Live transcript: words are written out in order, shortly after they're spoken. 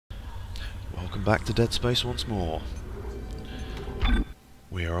Welcome back to Dead Space once more.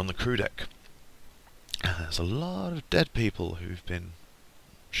 We are on the crew deck. And there's a lot of dead people who've been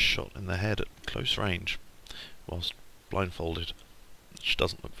shot in the head at close range whilst blindfolded, which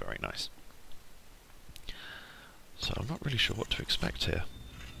doesn't look very nice. So I'm not really sure what to expect here.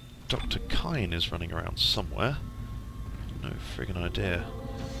 Dr. Kine is running around somewhere. No friggin' idea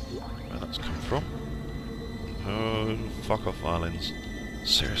where that's come from. Oh, fuck off violins.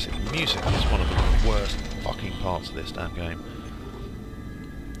 Seriously, the music is one of the worst fucking parts of this damn game.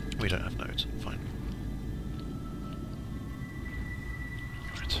 We don't have nodes, fine.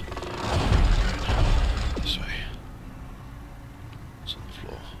 Right. This way. What's on the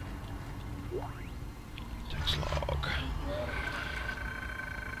floor? Text log.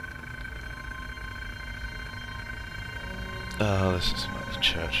 This is about the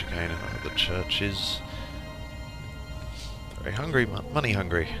church again. The church is very hungry, money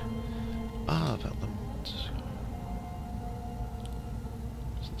hungry. Ah, about them.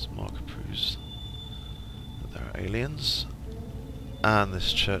 This marker proves that there are aliens. And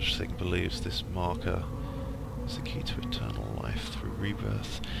this church thing believes this marker is the key to eternal life through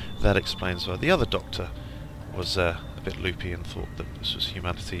rebirth. That explains why the other doctor was a bit loopy and thought that this was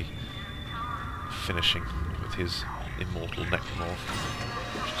humanity finishing with his immortal necromorph.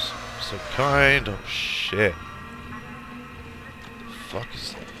 Which is so kind. Oh shit. The fuck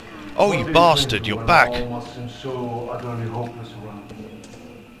is... Oh, you bastard, you're back! All must seem so utterly hopeless around.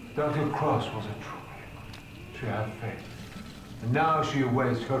 Dr. Cross was a true healer. She had faith. And now she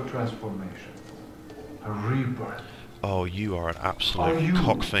awaits her transformation. Her rebirth. Oh, you are an absolute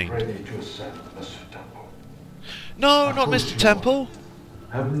cockfiend. Ready to ascend, Mr. Temple? No, not Mr. Temple!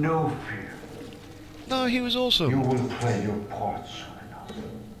 Have no fear. No, he was awesome. You will play your part soon enough.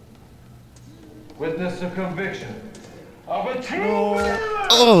 Witness the conviction of a true believer!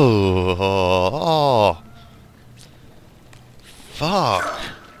 Oh, fuck.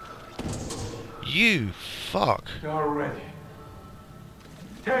 You fuck. You're ready.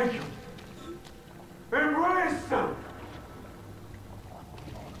 Take them. Embrace them.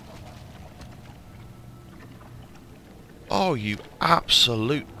 Oh, you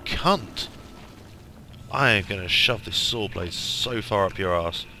absolute cunt. I am gonna shove this saw blade so far up your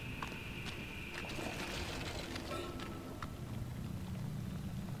ass.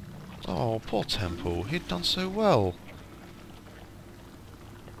 Oh, poor Temple. He'd done so well.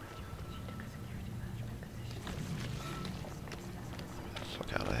 Get the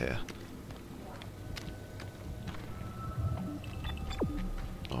fuck out of here.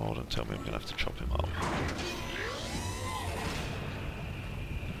 Oh, don't tell me I'm gonna have to chop him up.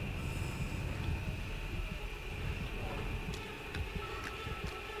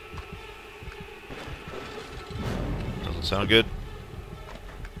 Doesn't sound good.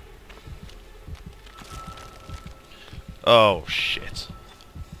 Oh shit.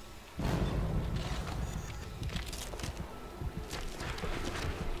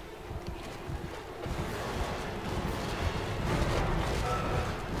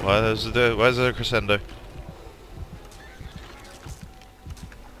 Where's the crescendo?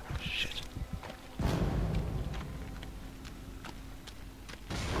 Shit.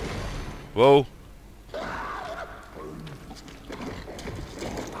 Whoa.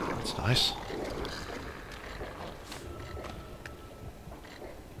 That's nice.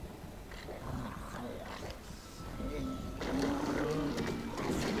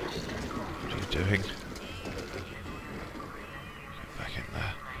 What are you doing? Get back in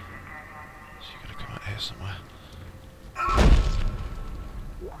there. So you're gonna come out here somewhere.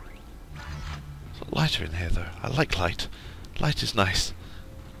 There's a lighter in here though. I like light. Light is nice.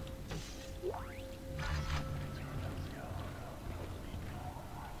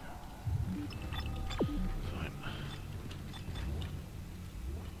 Fine.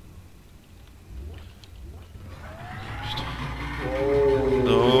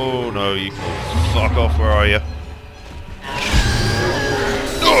 No, no, you can fuck off, where are you?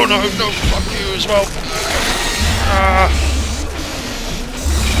 No, no, no, fuck you as well. Ah.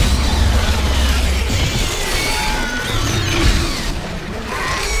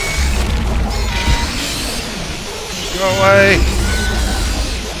 Go away.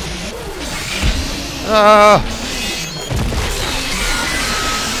 Ah.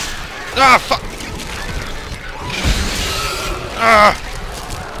 Ah, fuck. Ah.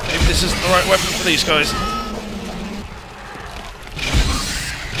 Maybe this isn't the right weapon for these guys.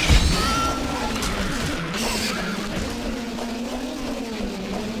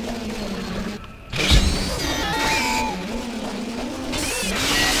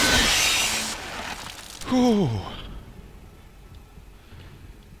 Whew.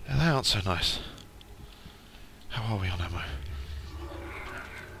 aren't so nice. How are we on ammo?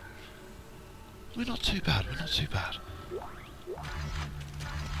 We're not too bad, we're not too bad.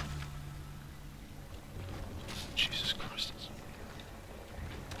 Jesus Christ.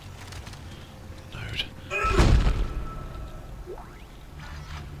 Node.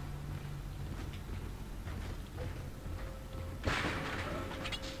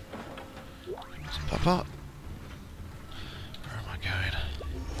 Pop up. Where am I going?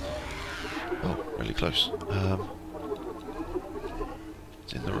 Oh, really close.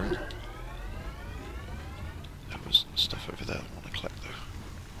 It's in the room. There was stuff over there I want to collect though.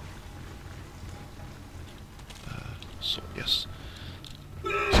 So yes.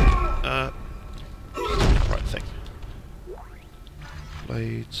 Right thing.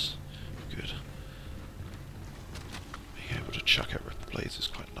 Blades. Good. Being able to chuck out with the blades is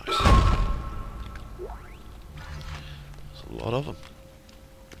quite nice. There's a lot of them.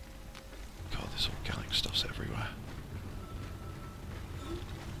 God, this organic stuff's everywhere.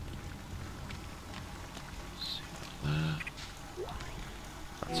 See that there.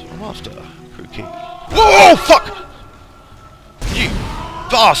 That's what I'm after. Crew key. Whoa! Fuck! You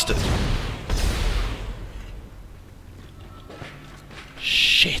bastard!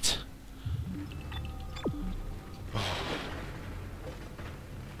 Shit! Oh.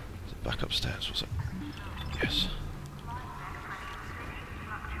 Is it back upstairs, was it? Yes.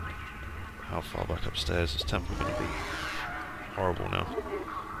 How far back upstairs is temple going to be? Horrible now.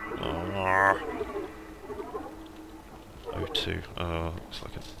 Oh. O2. Looks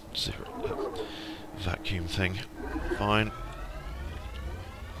like a vacuum thing. Fine.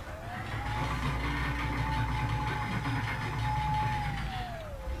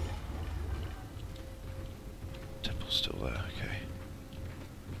 Temple's still there, okay.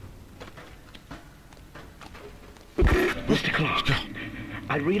 Mr. Clark,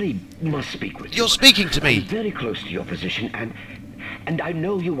 I really must speak with you. You're speaking to me! I'm very close to your position, and I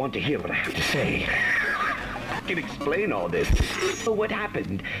know you want to hear what I have to say. I can explain all this. So what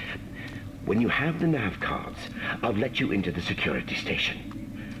happened? When you have the nav cards, I'll let you into the security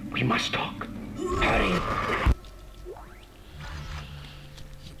station. We must talk. Hurry.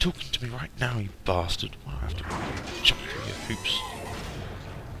 You're talking to me right now, you bastard. Well, I have to jump through your hoops.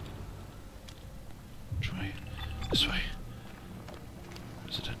 Try this way.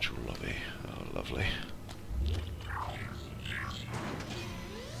 Residential lobby. Oh, lovely.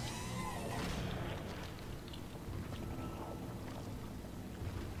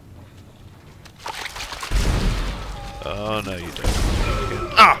 Oh, no, you don't.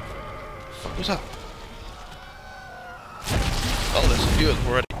 Ah! What was that? Oh, there's a few of them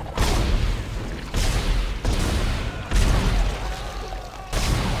already.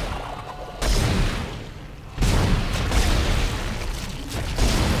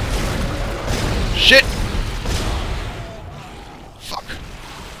 Shit! Fuck.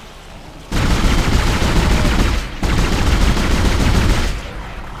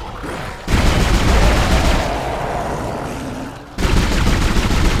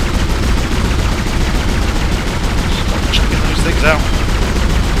 Stop chucking those things out.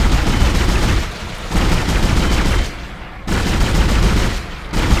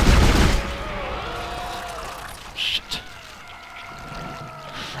 Shit.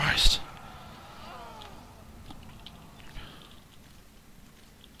 Christ.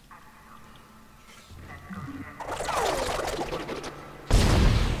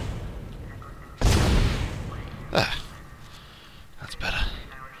 Ah, that's better.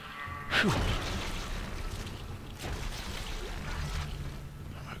 Whew.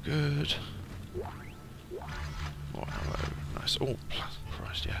 Ammo good. More ammo, nice. Oh,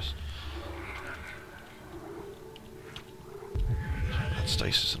 Christ, yes. Haven't had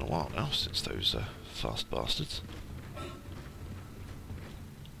stasis in a while now since those fast bastards.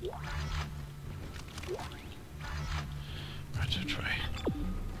 Right, to try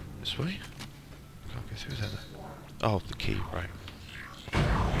this way. Can't go through there though. Oh, the key, right.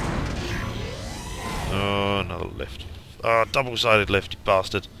 Oh, another lift. Oh, double-sided lift, you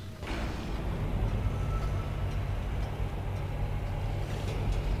bastard.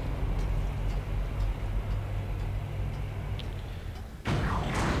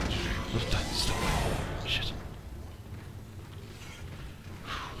 Shit.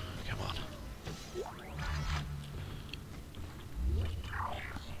 Come on.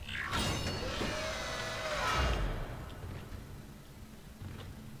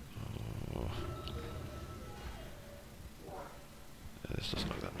 This doesn't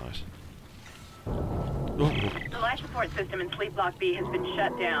look that nice. The life support system in Sleep Block B has been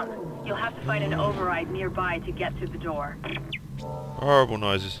shut down. You'll have to find an override nearby to get through the door. Horrible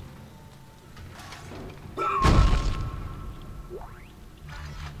noises.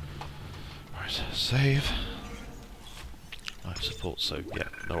 Right, save. Life support, so yeah,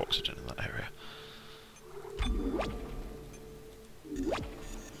 no oxygen in that area.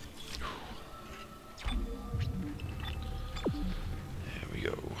 There we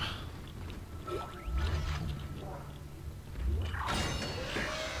go.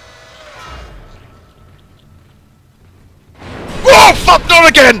 Oh fuck, not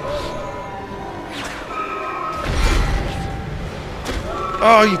again!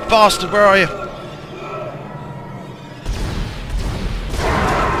 Oh, you bastard, where are you?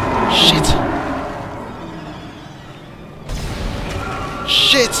 Shit!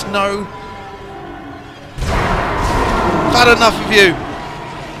 Shit, no! I've had enough of you!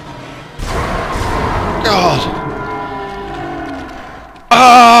 God!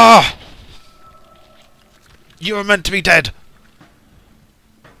 Ah! You were meant to be dead!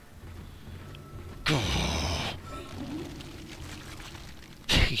 God.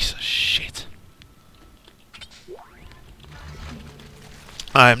 Piece of shit.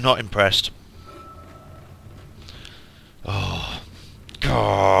 I am not impressed. Oh.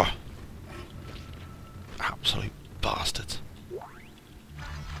 God. Absolute bastards.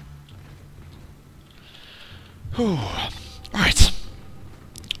 Whew. Right.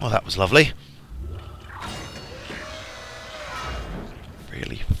 Well, that was lovely.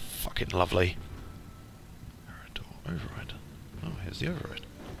 Really fucking lovely. Override. Oh, here's the override.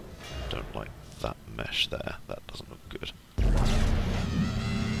 Don't like that mesh there. That doesn't look good.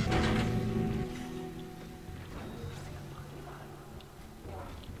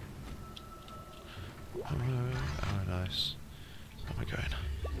 Oh, nice. Where am I going?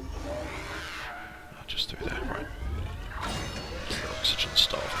 Oh, just through there, right. It's the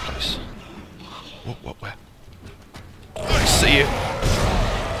oxygen-starved place. What, where? I see you!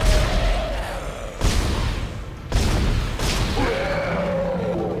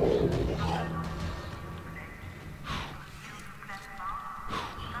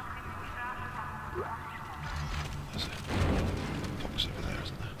 There's a box over there,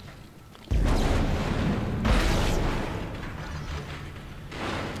 isn't there?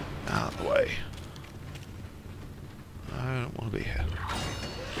 Out of the way. I don't want to be here.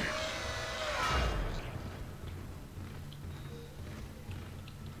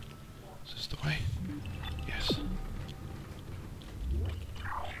 Is this the way? Yes.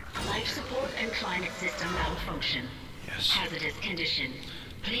 Life support and climate system malfunction. Yes. Hazardous condition.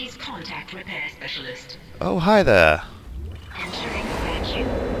 Please contact repair specialist. Oh, hi there. Entering vacuum.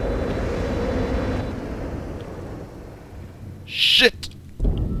 Shit!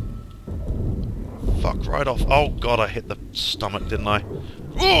 Fuck right off. Oh god, I hit the stomach, didn't I?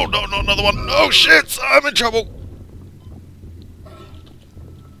 Oh, no, not another one. Oh shit, I'm in trouble.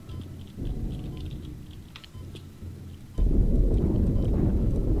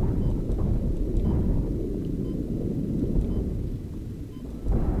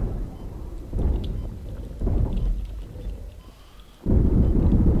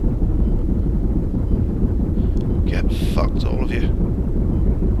 Get fucked, all of you.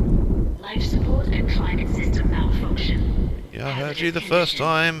 Life support and climate system malfunction. Yeah, I heard you the first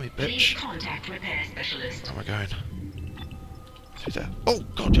time, you Please bitch. contact repair specialist. Where am I going? Through there. Oh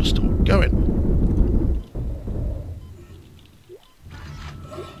god, you're still going.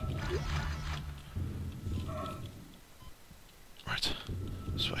 Right.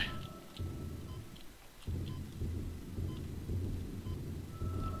 This way.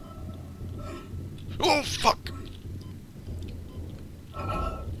 Oh fuck!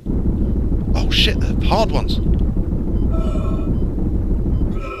 Oh shit, they're hard ones.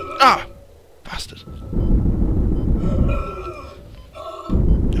 Ah! Bastard. Oh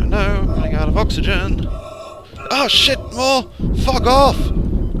no, running out of oxygen. Oh shit, more! Fuck off!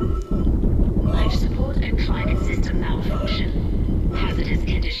 Life support and climate system malfunction. Hazardous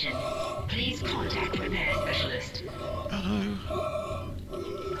condition. Please contact repair specialist. Oh no.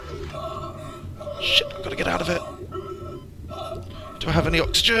 Shit, I've got to get out of it. Do I have any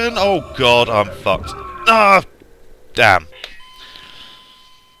oxygen? Oh god, I'm fucked. Ah! Damn.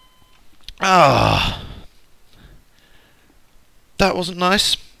 Ah. That wasn't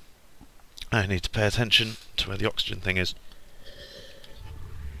nice. I need to pay attention to where the oxygen thing is.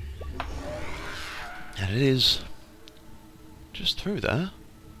 And it is just through there.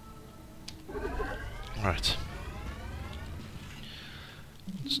 Right.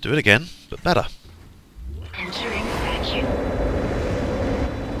 Let's do it again, but better. Entering vacuum.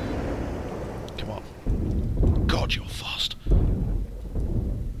 Come on. God, you're fast.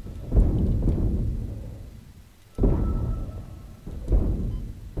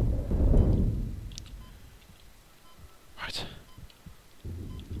 Right.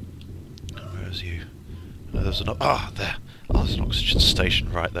 there's an... Ah, there! Oh, there's an oxygen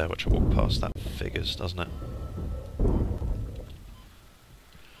station right there, which I walked past. That figures, doesn't it?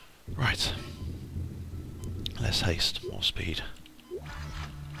 Right. Less haste, more speed.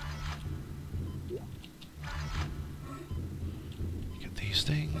 Get these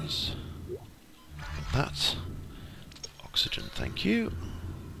things. Get that. Oxygen, thank you.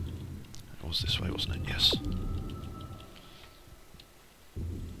 It was this way, wasn't it? Yes.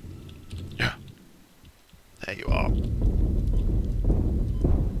 Yeah. There you are.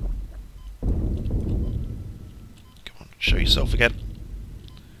 Come on, show yourself again.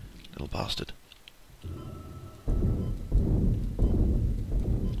 Little bastard.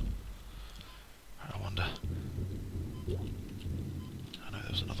 I wonder. I know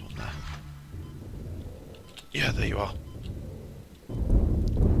there was another one there. Yeah, there you are.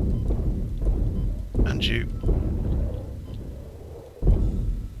 And you.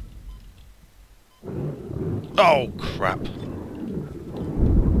 Oh, crap.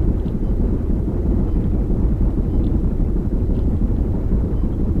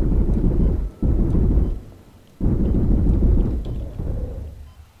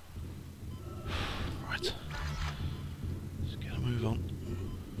 Right. Let's get a move on.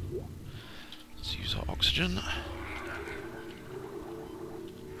 Let's use our oxygen.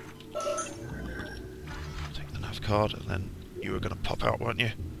 Take the nav card, and then you were going to pop out, weren't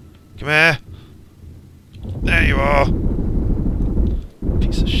you? Come here! There you are!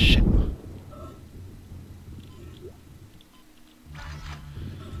 Piece of shit.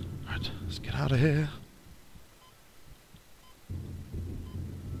 Right, let's get out of here.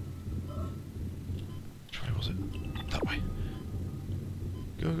 Which way was it? That way.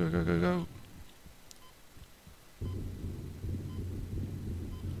 Go, go, go, go, go.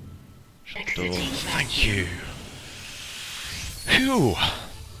 Shut the door. Thank you. Phew!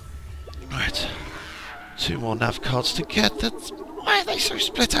 Right. 2 more nav cards to get. That's... Why are they so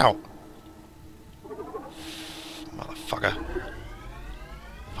split out? Motherfucker.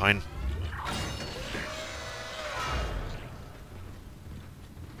 Fine.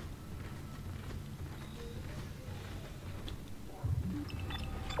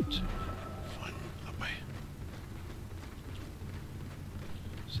 Fine. That way.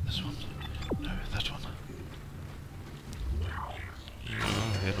 Is it this one? No, that one. Oh,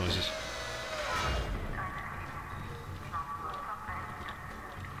 I hear noises.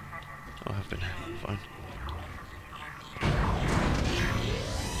 I have been here. Fine.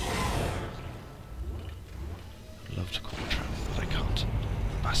 I'd love to call a trap, but I can't.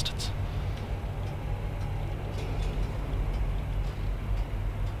 Bastards.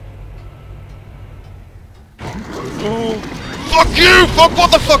 Oh! Fuck you! Fuck!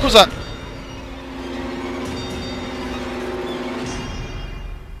 What the fuck was that?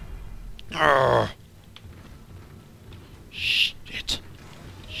 Arrgh. Shit.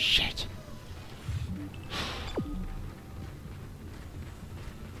 Shit.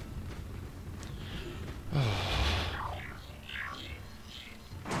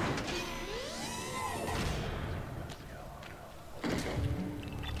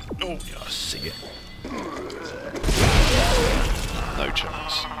 Oh, yeah, I see it. No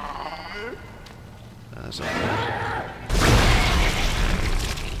chance. There's a...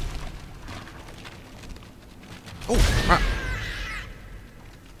 Oh, crap.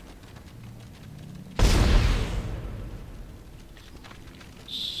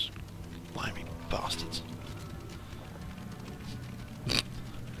 Slimy bastards.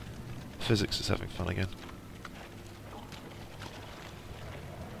 Physics is having fun again.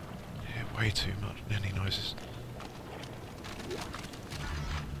 Yeah, way too much. Many noises.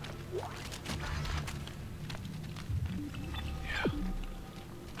 Yeah.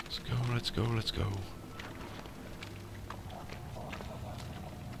 Let's go, let's go, let's go.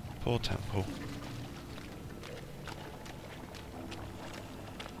 Poor temple.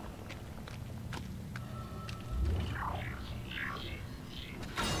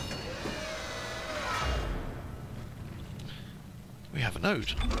 We have a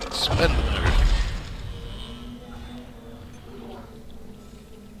node. Spend the node.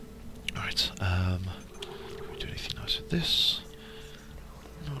 Alright, can we do anything nice with this?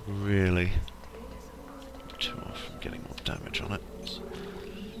 Not really. Too off from getting more damage on it.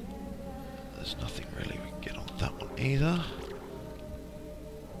 There's nothing really we can get on that one either.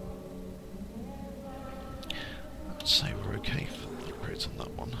 I'd say we're okay for upgrades on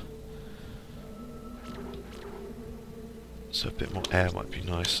that one. So a bit more air might be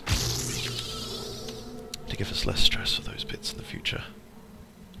nice to give us less stress for those bits in the future.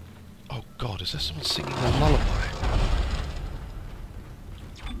 Oh god, is there someone singing their lullaby?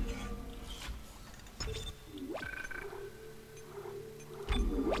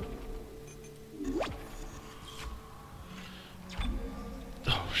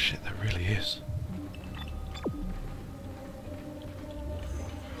 shit, there really is.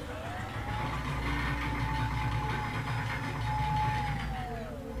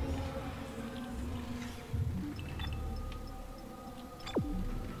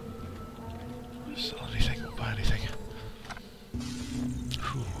 Sell anything or buy anything.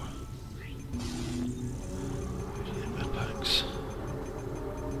 Whew. Med packs.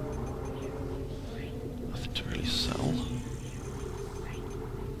 Nothing to really sell.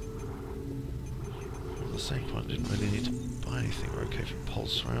 At the same point, didn't really need to buy anything. We're okay for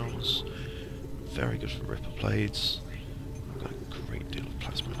pulse rounds. Very good for ripper blades. I've got a great deal of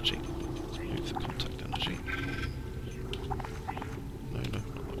plasma energy. Let's move the contact energy. No, not that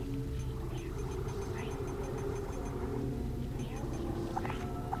one.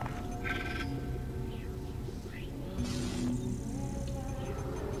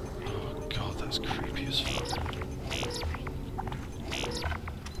 Oh god, that's creepy as fuck.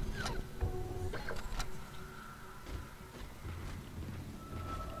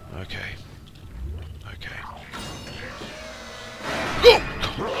 Okay. Okay. Oh!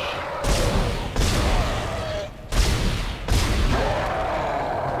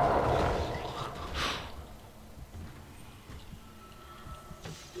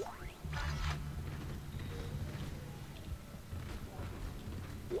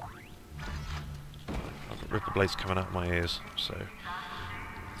 I've got ripper blades coming out of my ears, so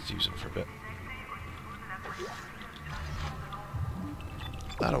let's use them for a bit.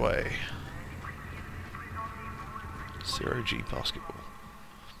 That away. 0G basketball.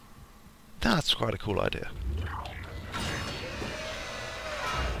 That's quite a cool idea.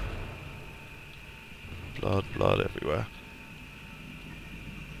 Blood, blood everywhere.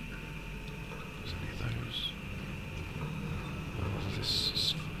 Is any of those? Oh, this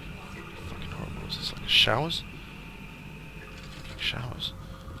is fucking horrible. Is this like showers? Like showers.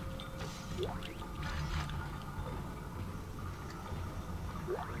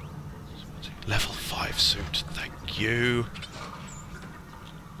 Level 5 suit, thank you.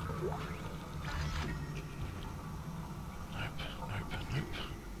 Nope, nope, nope.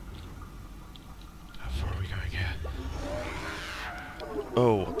 How far are we going here?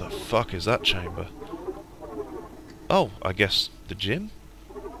 Oh, what the fuck is that chamber? Oh, I guess the gym?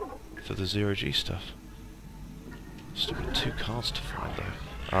 For the 0G stuff. Still got 2 cards to find though.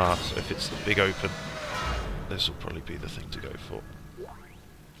 Ah, so if it's the big open, this will probably be the thing to go for.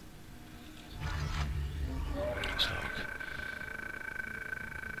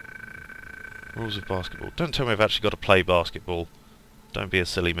 Rules of basketball. Don't tell me I've actually got to play basketball. Don't be a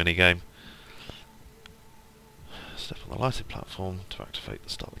silly minigame. Step on the lighted platform to activate the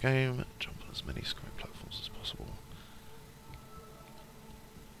start of the game. Jump on as many square platforms as possible.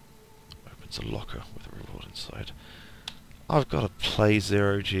 Opens a locker with a reward inside. I've got to play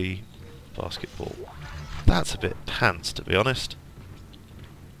 0G basketball. That's a bit pants, to be honest.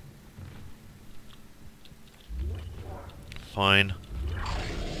 Fine.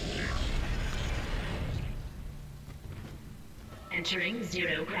 Entering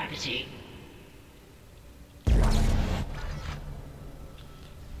zero gravity.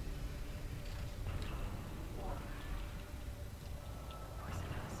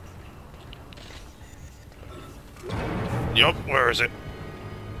 Yup, where is it?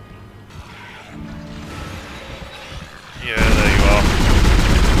 Yeah, there you are.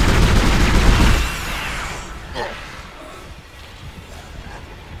 Oh.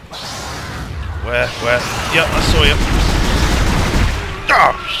 Where? Yep, I saw you.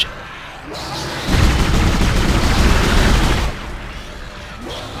 Oh, shit.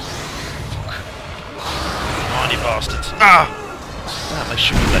 Fuck. You bastards. Ah! Damn, they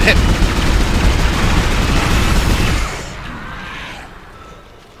shoot me in the hip.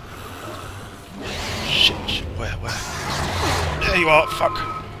 Shit, where? There you are, fuck.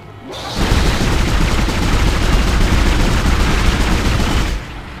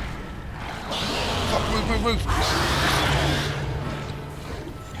 Fuck, move.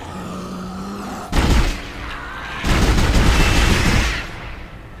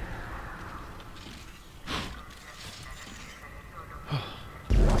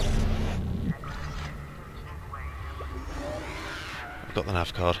 I've got the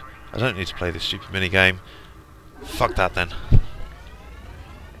nav card. I don't need to play this stupid minigame. Fuck that then.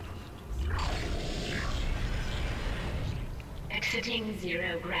 Exiting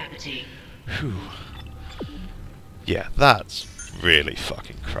zero gravity. Whew. Yeah, that's really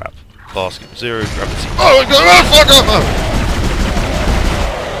fucking crap. Basket, zero gravity. Oh my god! Oh, fuck off!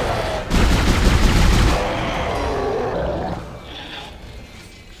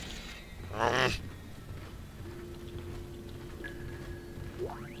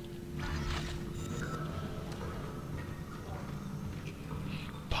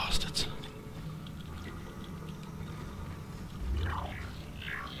 Bastards.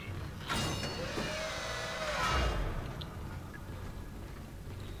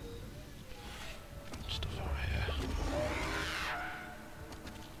 Stuff over here.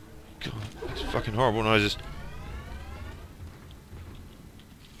 God, these fucking horrible noises.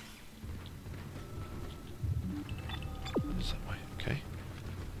 Is that way? Okay.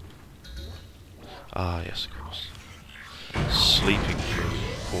 Ah, yes, of course. Sleeping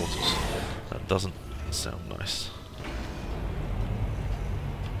quarters. That doesn't sound nice.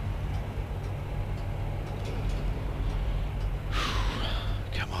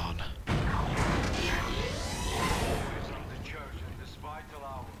 Come on.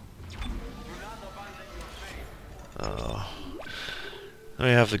 Oh. We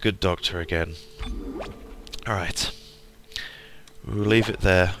have the good doctor again. Alright. We'll leave it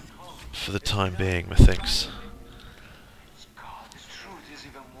there for the time being, methinks. This truth is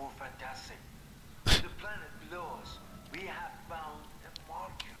even more fantastic. The planet below us, we have found a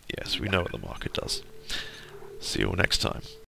marker. Yes, we know what the marker does. See you all next time.